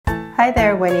Hi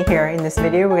there, Winnie here. In this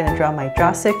video we're going to draw my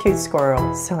Draw So Cute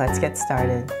squirrel. So let's get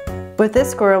started. With this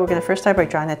squirrel we're going to first start by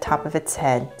drawing the top of its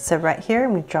head. So right here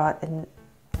we draw a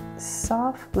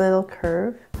soft little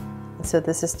curve. And so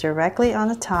this is directly on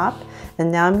the top.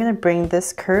 And now I'm going to bring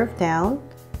this curve down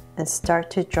and start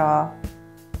to draw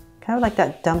kind of like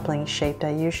that dumpling shape that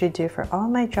I usually do for all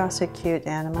my Draw So Cute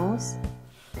animals.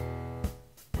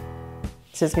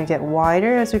 So it's going to get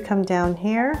wider as we come down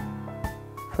here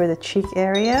for the cheek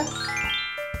area.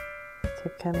 So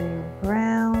coming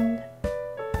around,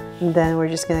 and then we're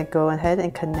just going to go ahead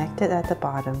and connect it at the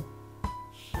bottom.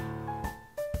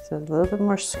 So a little bit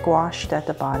more squashed at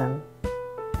the bottom,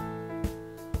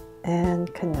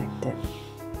 and connect it.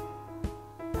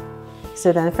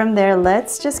 So then from there,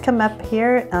 let's just come up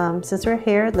here. Since we're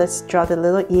here, let's draw the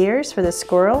little ears for the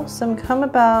squirrel. So I'm come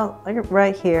about like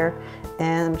right here,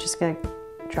 and I'm just going to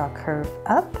draw a curve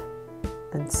up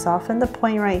and soften the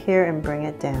point right here and bring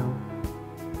it down.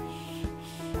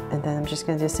 And then I'm just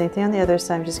going to do the same thing on the other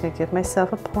side. I'm just going to give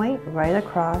myself a point right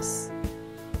across.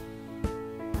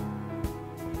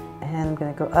 And I'm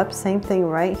going to go up, same thing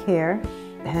right here.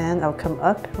 And I'll come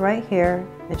up right here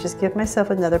and just give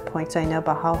myself another point so I know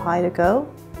about how high to go.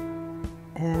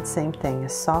 And same thing, a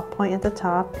soft point at the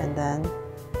top and then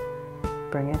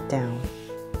bring it down.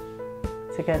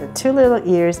 So I got the two little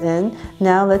ears in.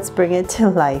 Now let's bring it to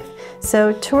life.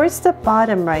 So towards the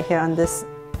bottom right here on this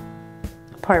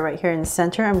part right here in the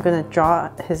center, I'm going to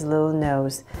draw his little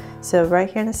nose. So right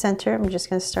here in the center, I'm just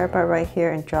going to start by right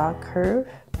here and draw a curve.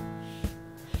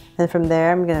 And from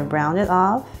there, I'm going to round it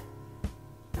off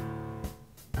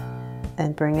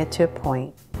and bring it to a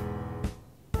point.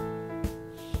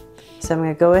 So I'm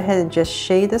going to go ahead and just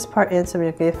shade this part in. So I'm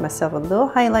going to give myself a little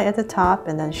highlight at the top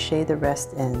and then shade the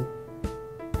rest in.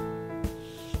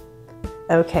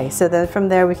 Okay, so then from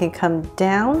there we can come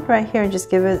down right here and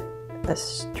just give it a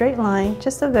straight line,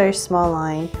 just a very small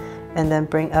line, and then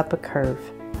bring up a curve.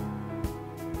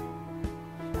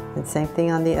 And same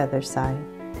thing on the other side.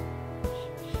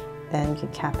 And you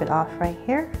can cap it off right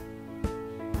here.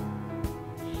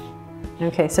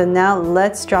 Okay, so now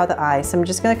let's draw the eyes. So I'm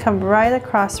just going to come right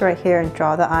across right here and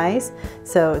draw the eyes.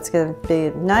 So it's going to be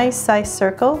a nice size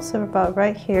circle, so about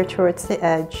right here towards the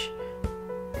edge.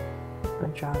 I'm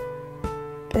going to draw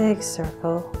a big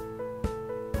circle.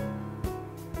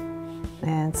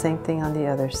 And same thing on the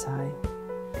other side.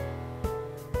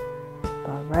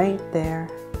 About right there.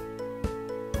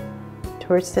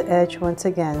 Towards the edge once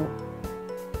again.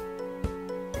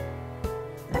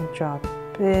 And draw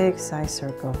a big size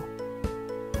circle.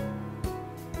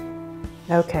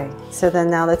 Okay, so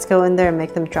then now let's go in there and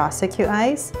make them Draw So Cute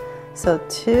eyes. So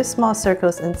two small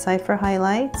circles inside for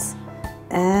highlights.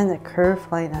 And a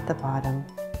curved line at the bottom.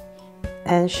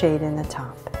 And shade in the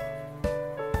top.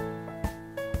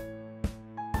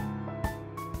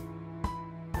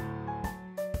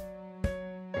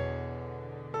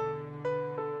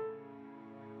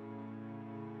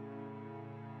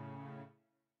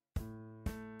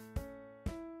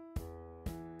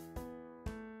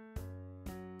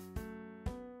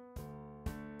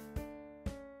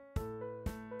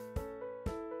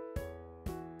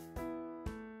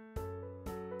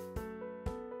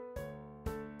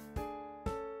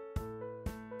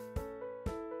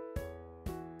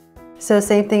 So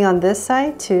same thing on this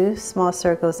side, two small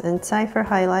circles inside for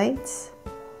highlights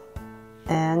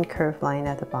and curved line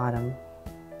at the bottom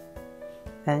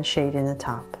and shade in the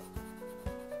top.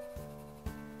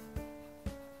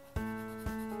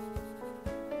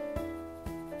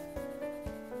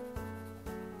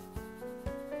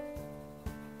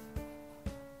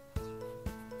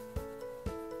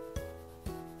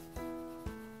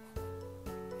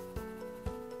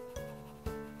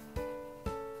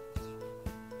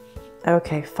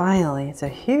 Okay, finally, it's a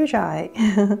huge eye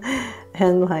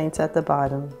and lines at the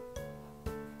bottom.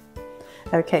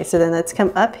 Okay, so then let's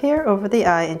come up here over the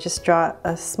eye and just draw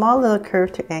a small little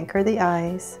curve to anchor the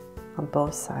eyes on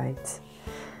both sides.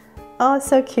 Oh, it's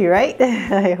so cute, right?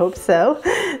 I hope so.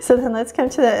 So then let's come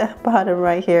to the bottom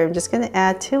right here. I'm just going to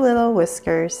add two little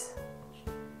whiskers.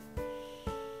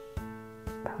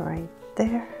 Right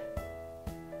there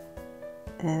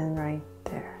and right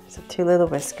there. So two little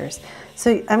whiskers.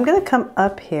 So I'm going to come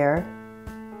up here.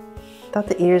 I thought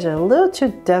the ears are a little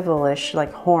too devilish,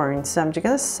 like horns. So I'm just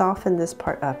going to soften this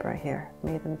part up right here.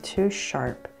 Made them too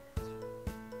sharp.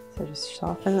 So just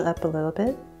soften it up a little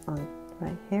bit on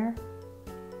right here.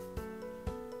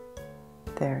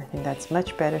 There, I think that's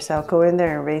much better. So I'll go in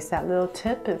there and erase that little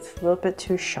tip. It's a little bit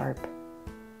too sharp.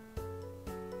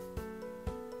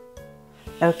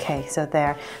 Okay, so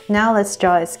there. Now let's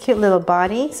draw its cute little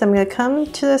body. So I'm going to come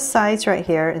to the sides right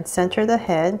here and center the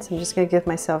head. So I'm just going to give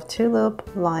myself 2 little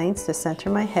lines to center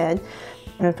my head.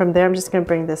 And from there, I'm just going to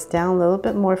bring this down a little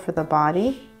bit more for the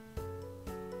body.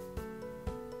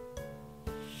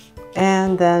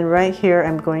 And then right here,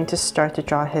 I'm going to start to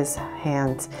draw his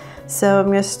hands. So I'm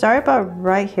going to start about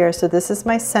right here. So this is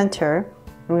my center.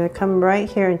 I'm going to come right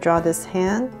here and draw this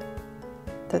hand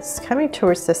that's coming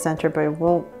towards the center, but it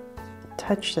won't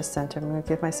touch the center. I'm going to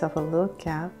give myself a little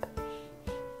gap.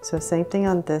 So same thing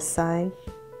on this side.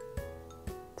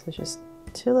 So just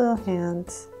 2 little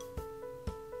hands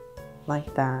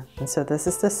like that. And so this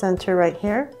is the center right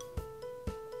here.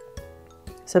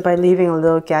 So by leaving a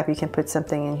little gap, you can put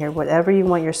something in here, whatever you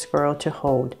want your squirrel to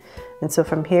hold. And so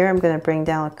from here, I'm going to bring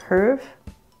down a curve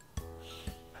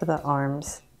for the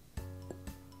arms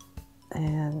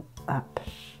and up.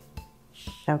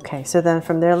 Okay, so then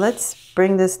from there, let's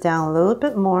bring this down a little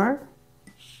bit more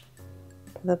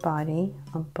for the body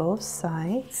on both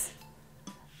sides.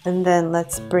 And then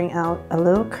let's bring out a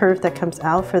little curve that comes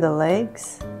out for the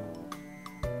legs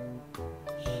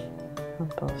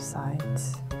on both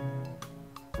sides.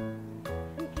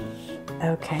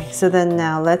 Okay, so then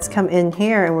now let's come in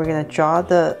here and we're going to draw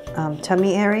the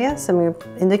tummy area. So I'm going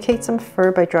to indicate some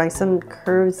fur by drawing some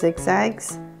curved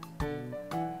zigzags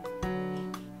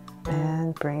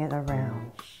and bring it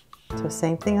around. So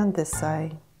same thing on this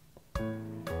side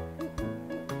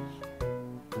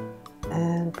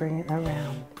and bring it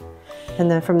around. And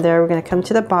then from there, we're going to come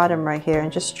to the bottom right here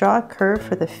and just draw a curve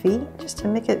for the feet just to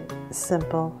make it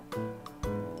simple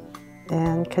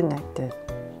and connect it.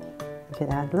 You can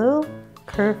add a little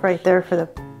curve right there for the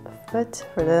foot,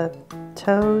 for the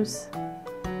toes.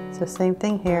 So same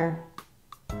thing here.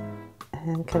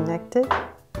 And connect it.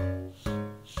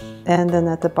 And then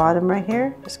at the bottom right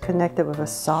here, just connect it with a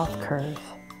soft curve.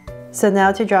 So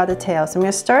now to draw the tail. So I'm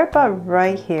going to start about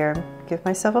right here, give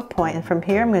myself a point, and from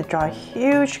here I'm going to draw a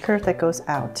huge curve that goes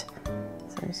out.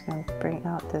 So I'm just going to bring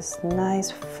out this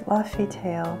nice fluffy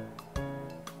tail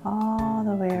all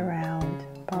the way around,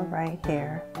 about right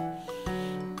here.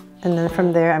 And then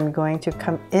from there, I'm going to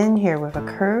come in here with a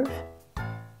curve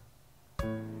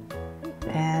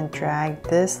and drag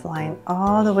this line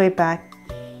all the way back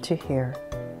to here.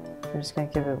 I'm just going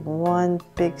to give it one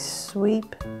big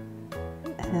sweep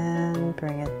and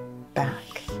bring it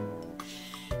back.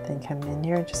 Then come in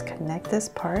here and just connect this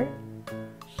part.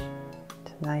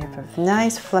 So now you have a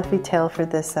nice fluffy tail for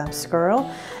this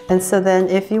squirrel. And so then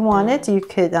if you wanted, you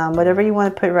could, whatever you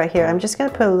want to put right here, I'm just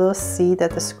going to put a little seed that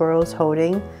the squirrel is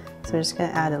holding. So I'm just going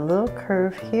to add a little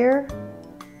curve here,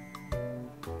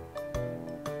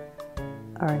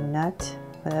 or a nut,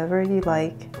 whatever you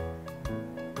like.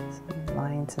 Some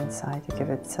lines inside to give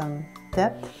it some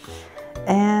depth.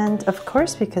 And of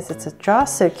course, because it's a Draw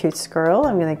So Cute squirrel,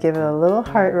 I'm going to give it a little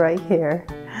heart right here.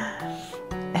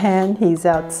 And he's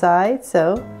outside,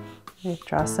 so I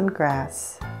draw some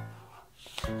grass.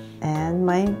 And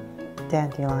my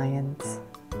dandelions.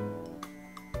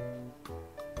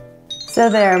 So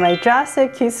there, my Draw So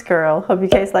Cute squirrel. Hope you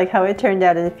guys like how it turned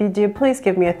out, and if you do, please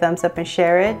give me a thumbs up and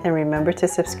share it, and remember to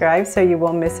subscribe so you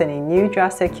won't miss any new Draw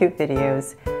So Cute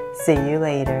videos. See you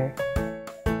later.